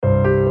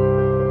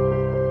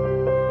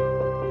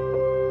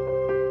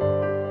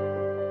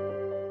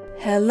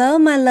Hello,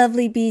 my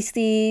lovely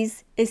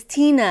beasties. It's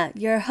Tina,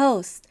 your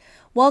host.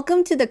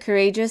 Welcome to the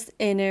Courageous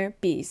Inner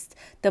Beast,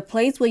 the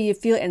place where you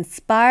feel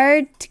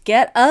inspired to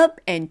get up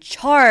and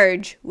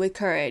charge with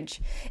courage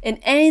in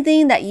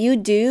anything that you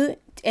do,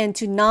 and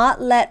to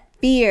not let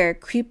fear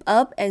creep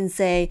up and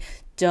say,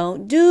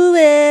 "Don't do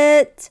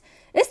it."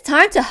 It's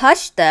time to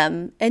hush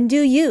them and do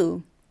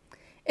you.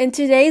 In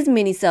today's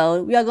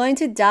minisode, we are going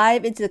to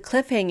dive into the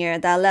cliffhanger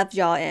that I left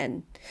y'all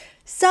in.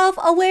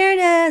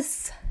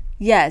 Self-awareness!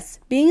 Yes,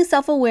 being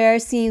self-aware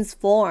seems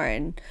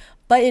foreign,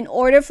 but in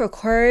order for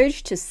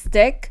courage to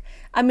stick,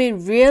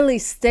 really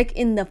stick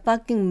in the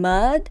fucking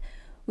mud,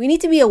 we need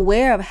to be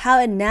aware of how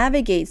it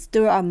navigates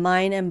through our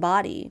mind and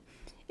body.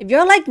 If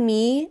you're like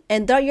me,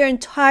 and throughout your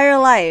entire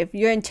life,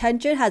 your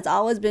intention has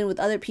always been with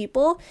other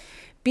people,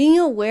 being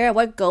aware of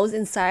what goes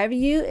inside of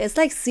you is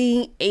like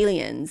seeing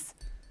aliens.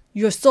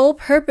 Your sole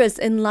purpose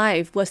in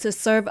life was to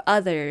serve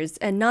others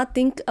and not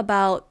think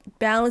about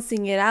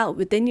balancing it out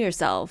within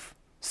yourself.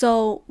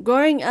 So,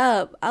 growing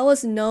up, I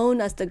was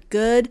known as the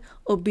good,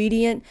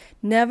 obedient,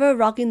 never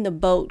rocking the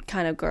boat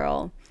kind of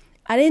girl.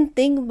 I didn't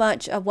think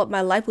much of what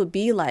my life would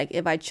be like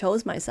if I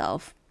chose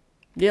myself.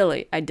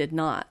 Really, I did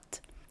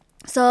not.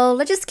 So,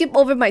 let's just skip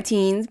over my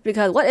teens,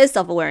 because what is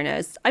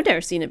self-awareness? I've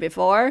never seen it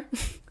before.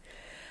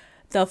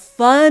 The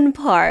fun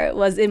part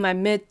was in my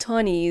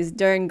mid-20s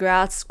during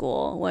grad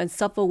school when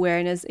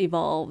self-awareness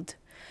evolved.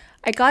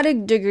 I got a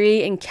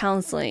degree in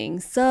counseling,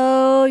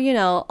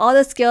 so, all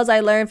the skills I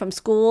learned from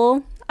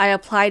school, I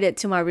applied it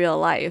to my real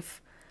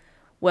life.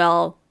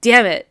 Well,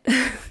 damn it.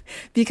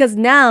 Because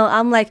now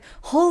I'm like,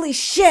 holy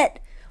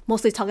shit!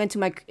 Mostly talking to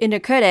my inner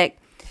critic.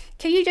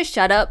 Can you just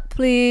shut up,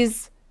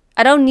 please?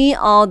 I don't need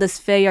all this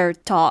failure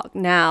talk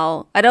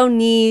now. I don't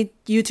need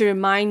you to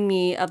remind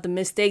me of the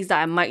mistakes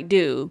that I might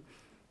do.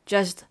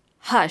 Just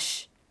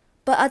hush.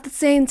 But at the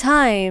same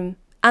time,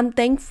 I'm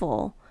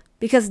thankful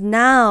because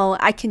now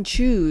I can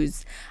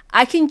choose.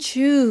 I can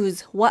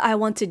choose what I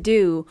want to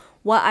do,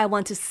 what I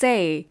want to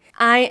say.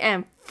 I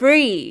am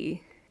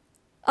free.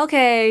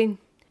 Okay,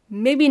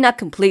 maybe not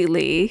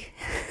completely.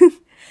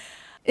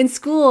 In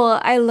school,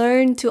 I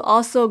learned to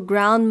also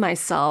ground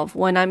myself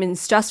when I'm in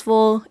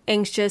stressful,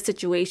 anxious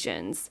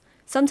situations.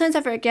 Sometimes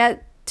I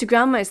forget to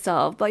ground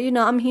myself, but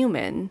I'm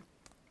human.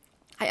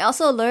 I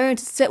also learned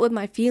to sit with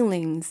my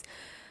feelings,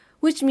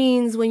 which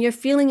means when you're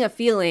feeling a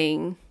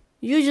feeling,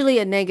 usually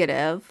a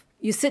negative,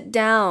 you sit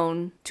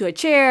down to a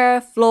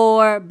chair,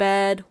 floor,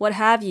 bed, what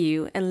have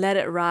you, and let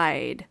it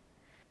ride.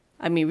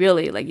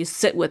 Really, you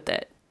sit with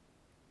it.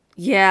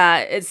 Yeah,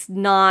 it's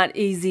not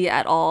easy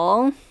at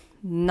all.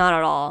 Not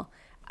at all.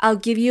 I'll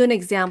give you an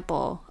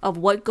example of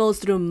what goes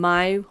through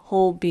my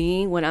whole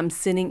being when I'm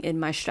sitting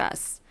in my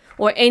stress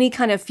or any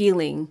kind of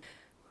feeling.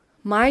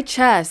 My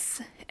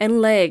chest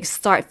and legs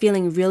start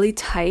feeling really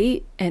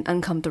tight and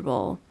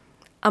uncomfortable.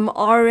 I'm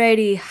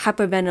already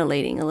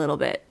hyperventilating a little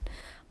bit.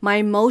 My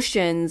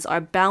emotions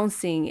are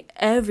bouncing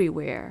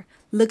everywhere,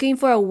 looking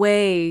for a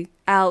way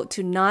out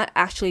to not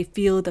actually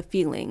feel the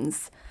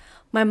feelings.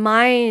 My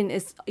mind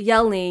is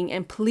yelling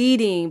and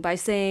pleading by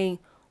saying,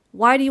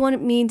 "Why do you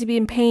want me to be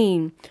in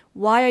pain?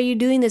 Why are you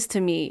doing this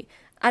to me?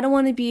 I don't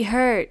want to be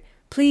hurt.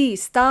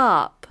 Please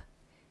stop."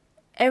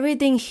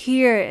 Everything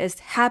here is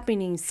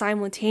happening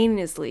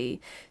simultaneously.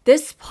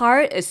 This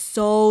part is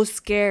so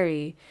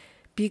scary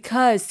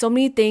because so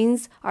many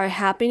things are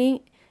happening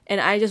and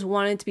I just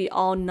want it to be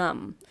all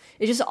numb.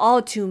 It's just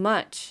all too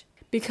much.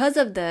 Because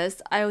of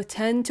this, I would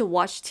tend to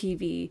watch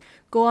TV,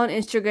 go on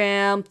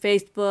Instagram,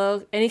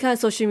 Facebook, any kind of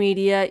social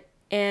media,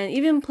 and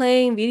even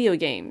playing video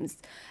games.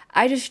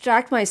 I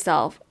distract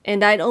myself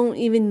and I don't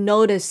even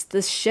notice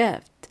this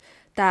shift.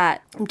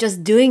 That I'm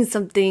just doing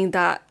something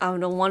that I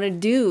don't want to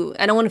do.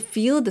 I don't want to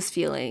feel this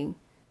feeling.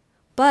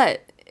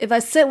 But if I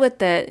sit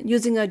with it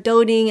using a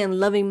doting and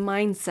loving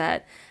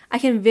mindset, I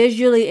can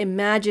visually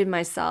imagine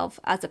myself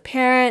as a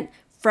parent,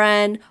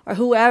 friend, or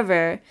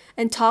whoever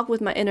and talk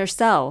with my inner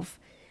self.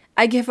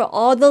 I give her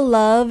all the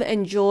love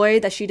and joy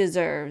that she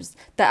deserves,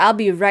 that I'll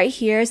be right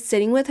here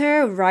sitting with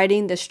her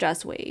riding the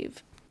stress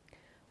wave.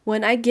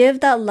 When I give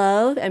that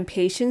love and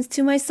patience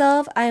to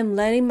myself, I am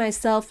letting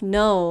myself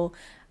know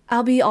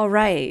I'll be all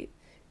right.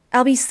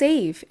 I'll be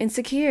safe and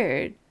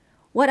secured.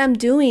 What I'm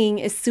doing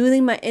is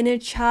soothing my inner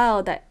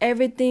child that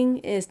everything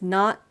is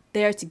not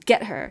there to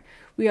get her.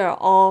 We are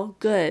all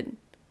good.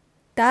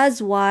 That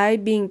is why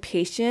being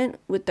patient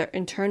with the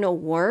internal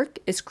work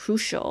is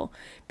crucial,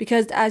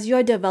 because as you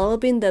are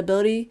developing the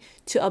ability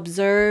to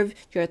observe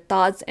your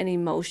thoughts and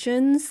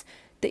emotions,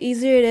 the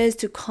easier it is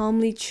to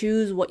calmly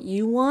choose what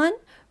you want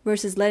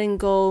versus letting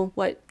go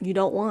what you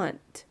don't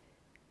want.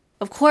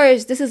 Of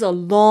course, this is a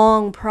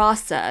long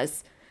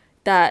process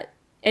that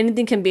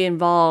anything can be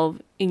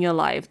involved in your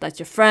life. That's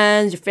your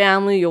friends, your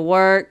family, your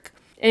work,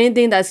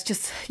 anything that's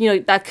just,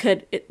 that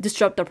could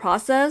disrupt the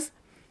process.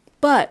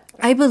 But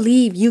I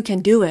believe you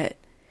can do it.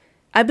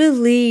 I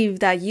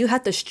believe that you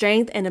have the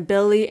strength and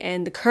ability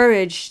and the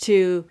courage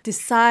to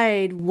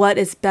decide what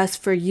is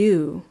best for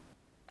you.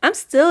 I'm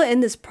still in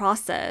this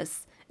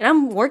process and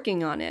I'm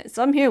working on it,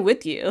 so I'm here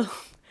with you.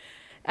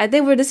 I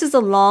think this is a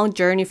long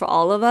journey for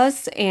all of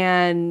us,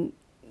 and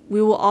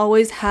we will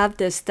always have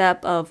this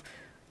step of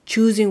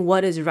choosing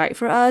what is right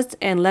for us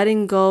and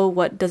letting go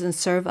what doesn't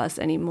serve us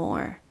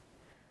anymore.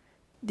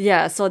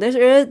 Yeah, so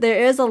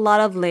there is a lot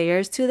of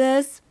layers to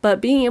this,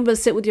 but being able to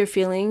sit with your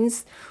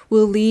feelings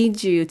will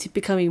lead you to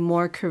becoming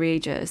more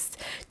courageous,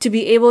 to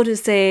be able to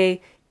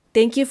say,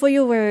 thank you for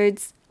your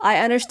words. I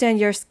understand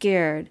you're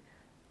scared,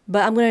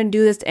 but I'm going to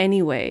do this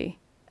anyway.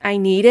 I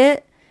need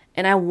it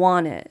and I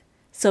want it.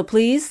 So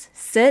please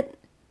sit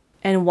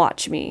and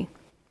watch me.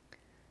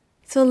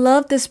 So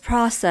love this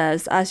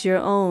process as your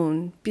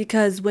own,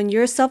 because when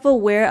you're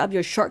self-aware of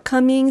your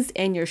shortcomings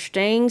and your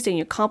strengths and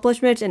your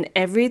accomplishments and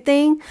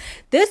everything,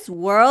 this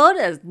world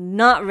is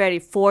not ready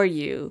for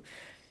you.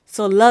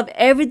 So love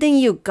everything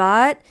you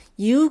got.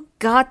 You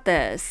got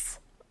this.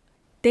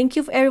 Thank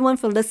you everyone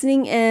for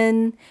listening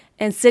in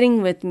and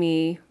sitting with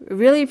me.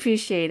 Really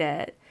appreciate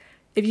it.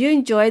 If you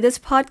enjoyed this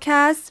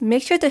podcast,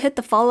 make sure to hit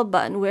the follow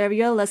button wherever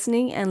you're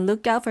listening and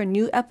look out for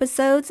new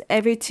episodes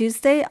every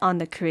Tuesday on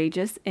The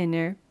Courageous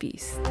Inner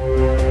Beast.